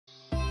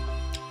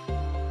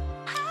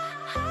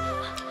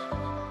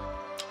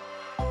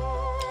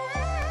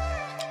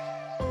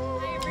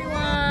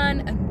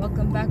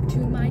welcome back to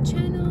my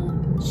channel.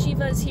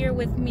 Shiva's here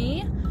with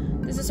me.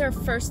 This is our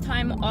first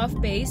time off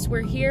base.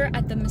 We're here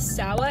at the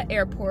Misawa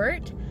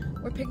airport.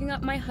 We're picking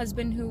up my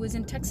husband who was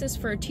in Texas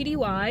for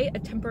TDY, a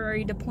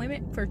temporary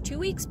deployment for 2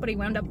 weeks, but he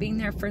wound up being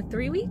there for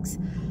 3 weeks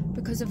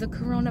because of the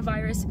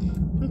coronavirus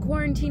and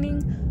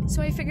quarantining.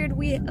 So I figured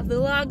we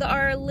vlog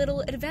our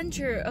little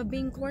adventure of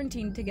being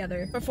quarantined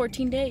together for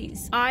 14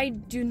 days. I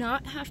do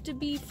not have to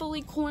be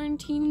fully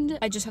quarantined.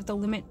 I just have to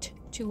limit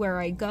to where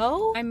I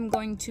go. I'm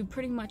going to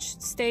pretty much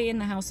stay in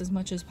the house as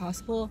much as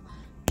possible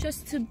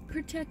just to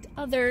protect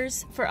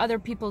others for other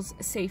people's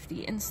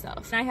safety and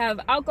stuff. I have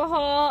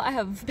alcohol, I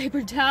have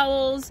paper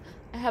towels,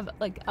 I have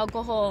like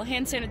alcohol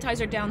hand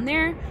sanitizer down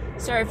there.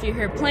 Sorry if you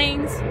hear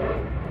planes.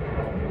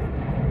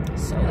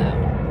 So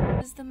loud.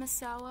 This is the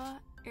Misawa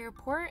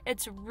airport.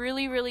 It's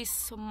really, really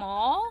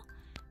small.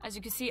 As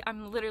you can see,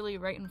 I'm literally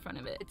right in front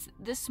of it. It's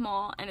this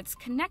small and it's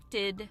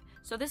connected.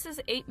 So this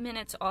is 8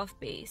 minutes off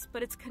base,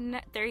 but it's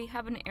there you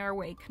have an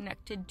airway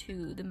connected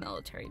to the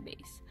military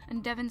base.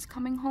 And Devan's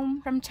coming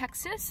home from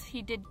Texas.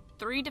 He did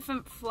 3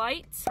 different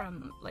flights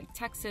from like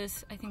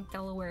Texas, I think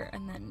Delaware,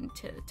 and then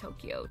to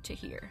Tokyo to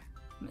here,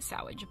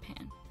 Misawa,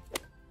 Japan.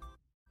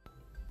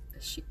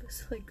 She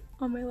was like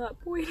on my lap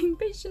waiting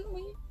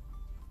patiently.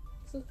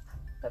 So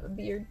I have a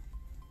beard.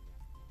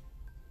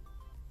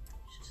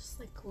 She's just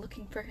like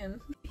looking for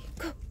him.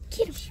 Go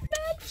get him.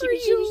 Bad for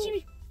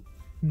you.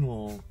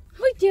 No.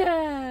 Oh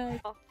yeah.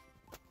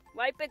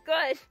 Wipe it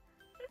good.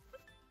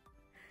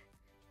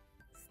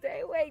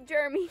 Stay away,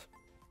 Jeremy.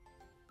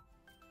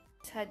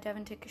 Just had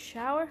Devan take a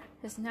shower.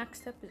 His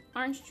next step is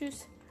orange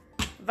juice,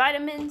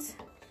 vitamins.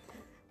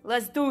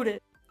 Let's do this.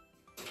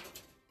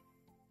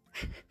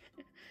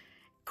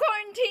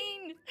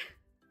 Quarantine.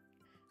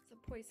 It's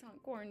a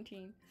Poissant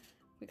quarantine.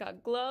 We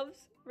got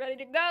gloves ready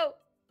to go.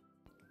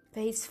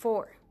 Phase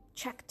 4.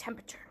 Check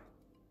temperature.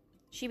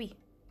 Shibi,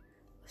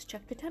 let's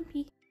check the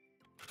tempy.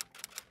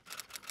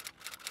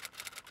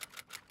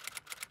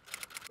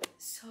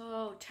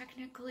 So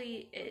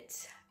technically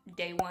it's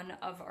day 1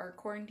 of our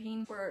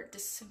quarantine. We're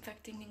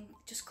disinfecting and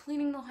just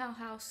cleaning the whole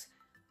house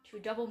to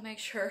double make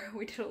sure.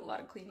 We did a lot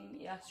of cleaning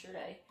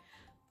yesterday,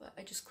 but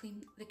I just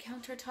cleaned the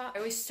countertop. I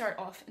always start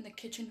off in the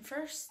kitchen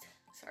first.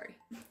 Sorry.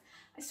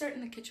 I start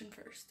in the kitchen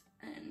first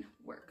and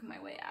work my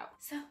way out.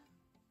 So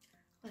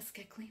let's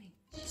get cleaning.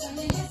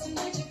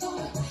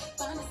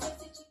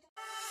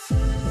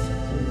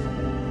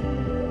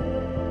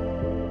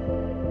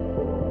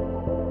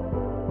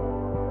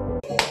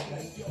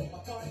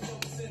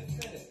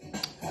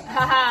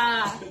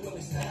 Haha!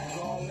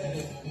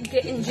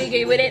 Getting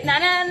jiggy with it. Na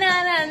na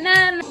na na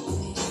na.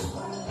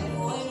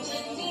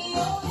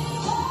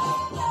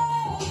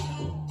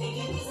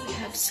 We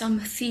have some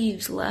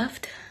thieves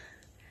left,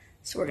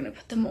 so we're gonna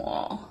put them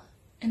all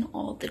in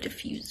all the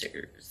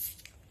diffusers.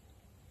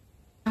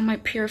 On my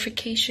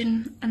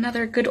purification,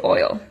 another good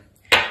oil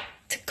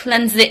to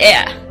cleanse the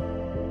air.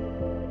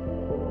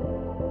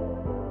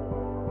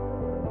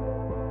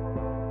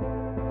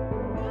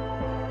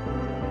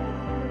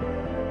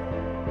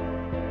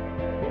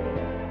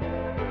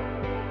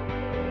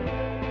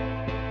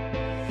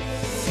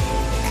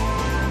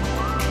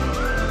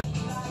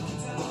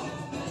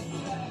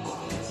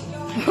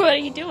 What are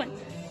you doing?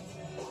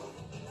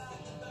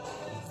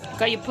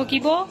 Got your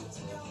Pokeball?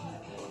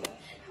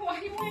 Why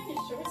are you wearing your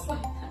shorts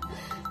like that?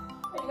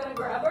 Are you gonna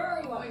grab her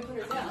or you want me to put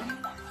her down?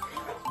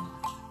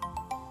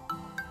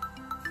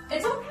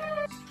 It's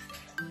okay.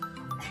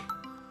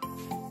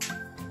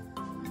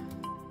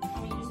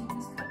 Are we using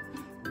this cup?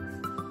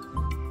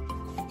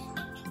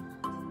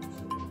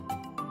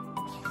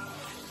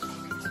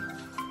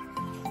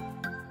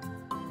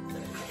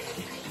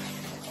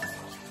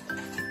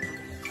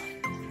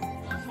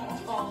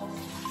 Oh.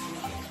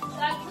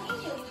 That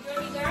clean you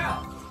dirty girl.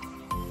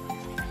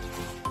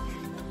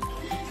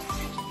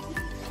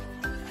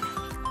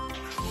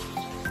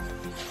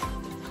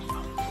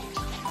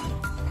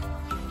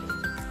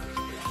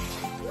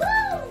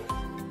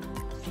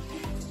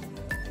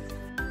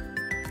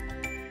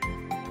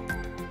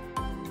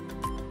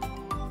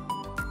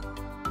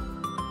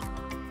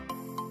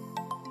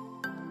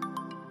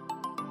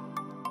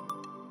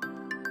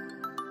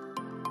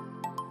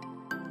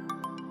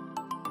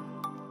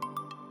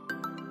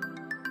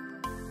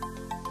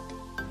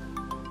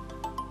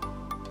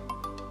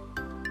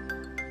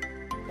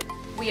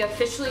 We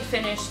officially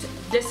finished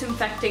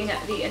disinfecting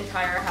the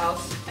entire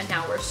house and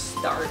now we're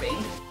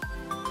starving.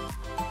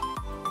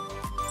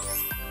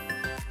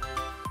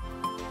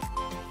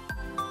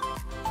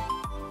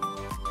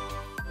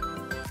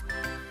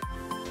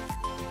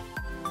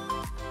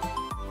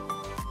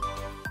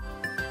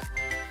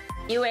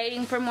 You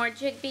waiting for more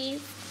chickpeas?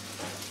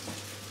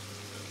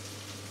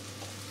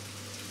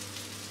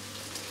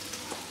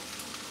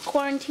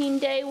 Quarantine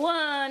day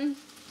 1.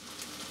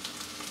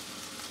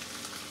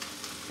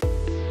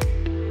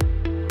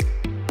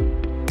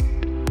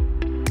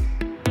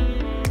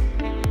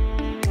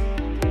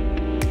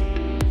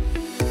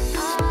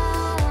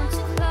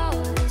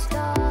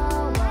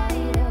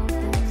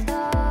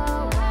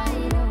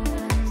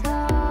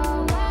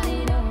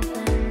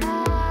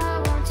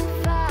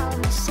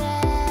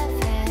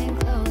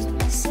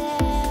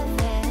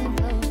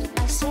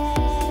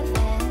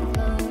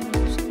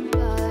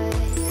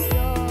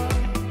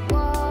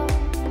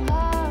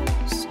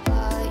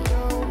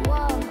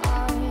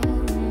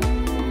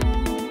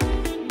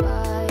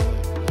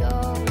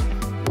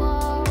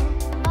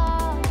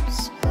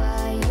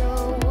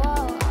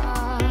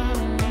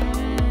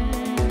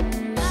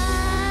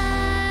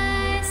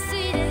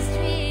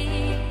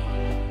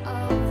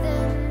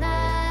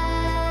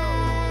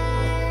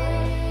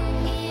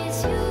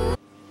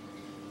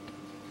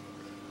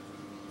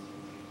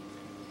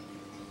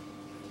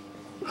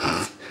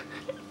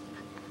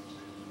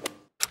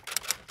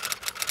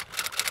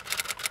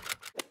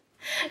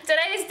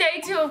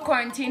 2 of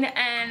quarantine,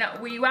 and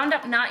we wound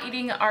up not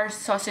eating our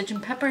sausage and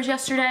peppers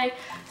yesterday,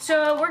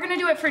 so we're gonna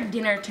do it for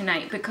dinner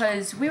tonight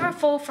because we were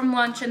full from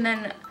lunch and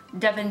then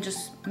Devan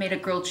just made a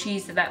grilled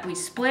cheese that we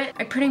split.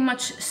 I pretty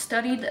much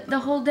studied the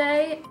whole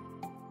day.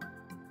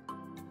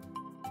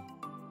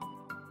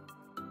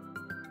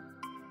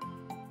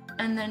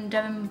 And then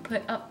Devan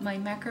put up my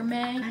macrame,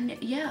 and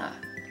yeah,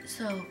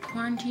 so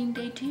quarantine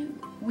day 2.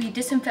 We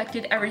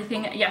disinfected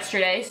everything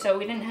yesterday, so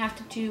we didn't have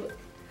to do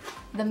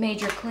the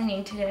major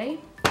cleaning today.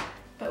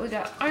 But we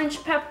got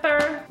orange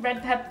pepper,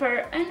 red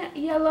pepper, and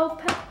yellow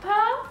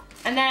pepper.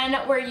 And then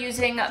we're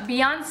using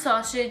Beyond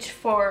sausage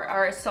for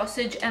our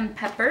sausage and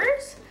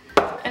peppers.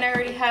 And I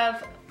already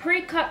have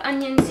pre-cut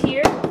onions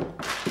here.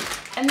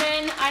 And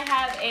then I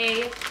have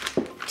a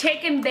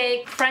take and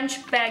bake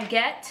French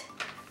baguette.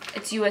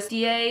 It's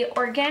USDA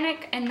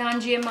organic and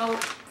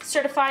non-GMO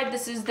certified.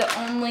 This is the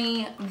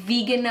only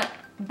vegan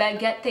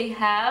baguette they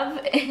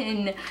have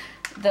in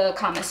the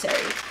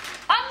commissary.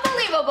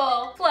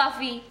 Unbelievable!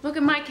 Fluffy. Look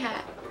at my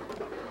cat.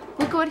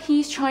 Look at what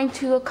he's trying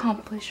to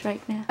accomplish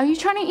right now. Are you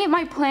trying to eat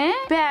my plant?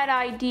 Bad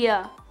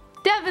idea.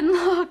 Devan,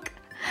 look.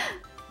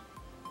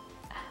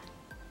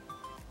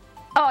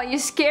 Oh, you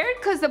scared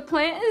because the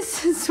plant is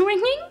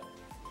swinging?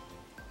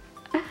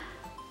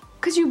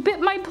 Because you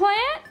bit my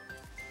plant?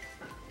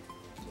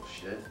 Oh,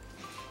 shit.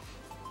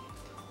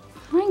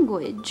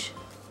 Language.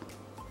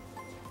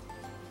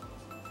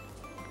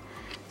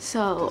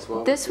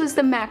 So this was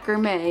the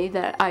macrame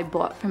that I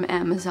bought from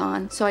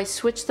Amazon. So I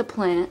switched the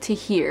plant to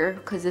here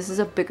because this is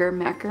a bigger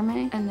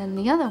macrame. And then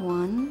the other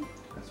one,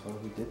 that's why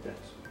we did that,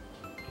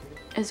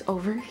 is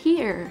over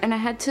here. And I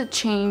had to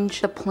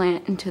change the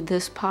plant into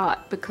this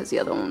pot because the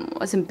other one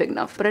wasn't big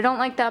enough. But I don't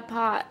like that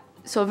pot.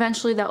 So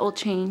eventually that will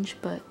change.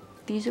 But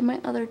these are my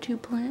other 2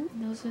 plants.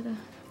 Those are the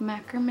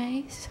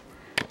macrames.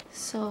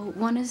 So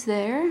one is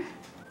there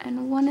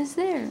and one is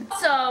there.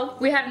 So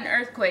we had an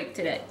earthquake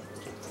today.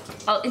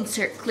 I'll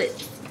insert clip.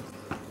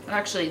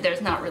 Actually,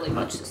 there's not really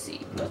much to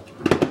see, but.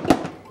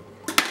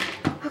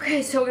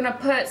 Okay, so we're gonna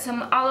put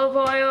some olive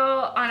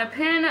oil on a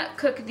pan,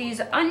 cook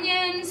these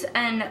onions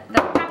and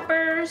the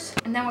peppers,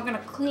 and then we're gonna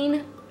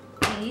clean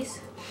these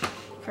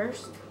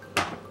first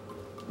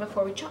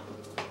before we chop.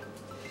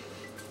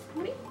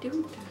 What are you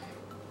doing?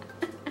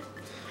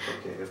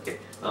 Okay.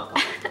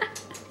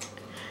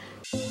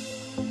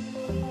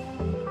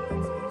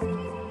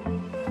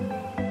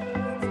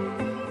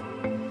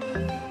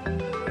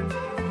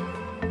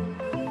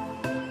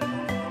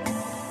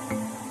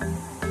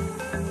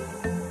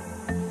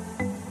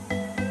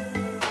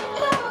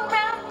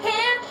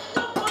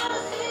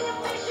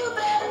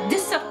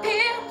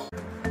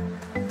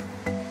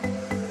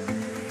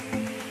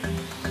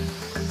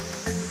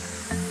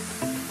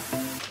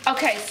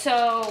 Okay,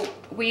 so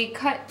we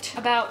cut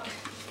about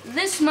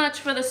this much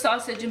for the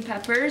sausage and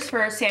peppers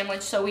for a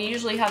sandwich, so we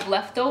usually have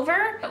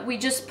leftover. We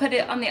just put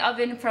it on the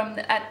oven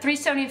at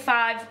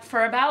 375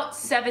 for about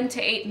 7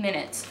 to 8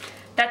 minutes.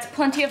 That's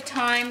plenty of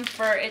time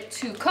for it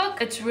to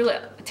cook. It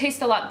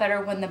tastes a lot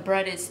better when the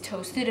bread is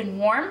toasted and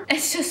warm.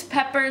 It's just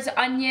peppers,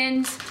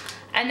 onions,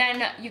 and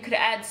then you could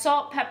add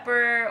salt,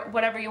 pepper,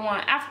 whatever you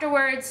want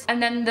afterwards,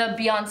 and then the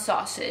Beyond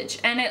sausage.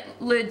 And it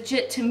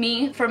legit, to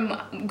me,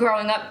 from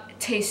growing up,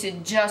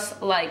 tasted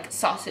just like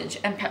sausage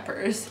and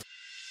peppers.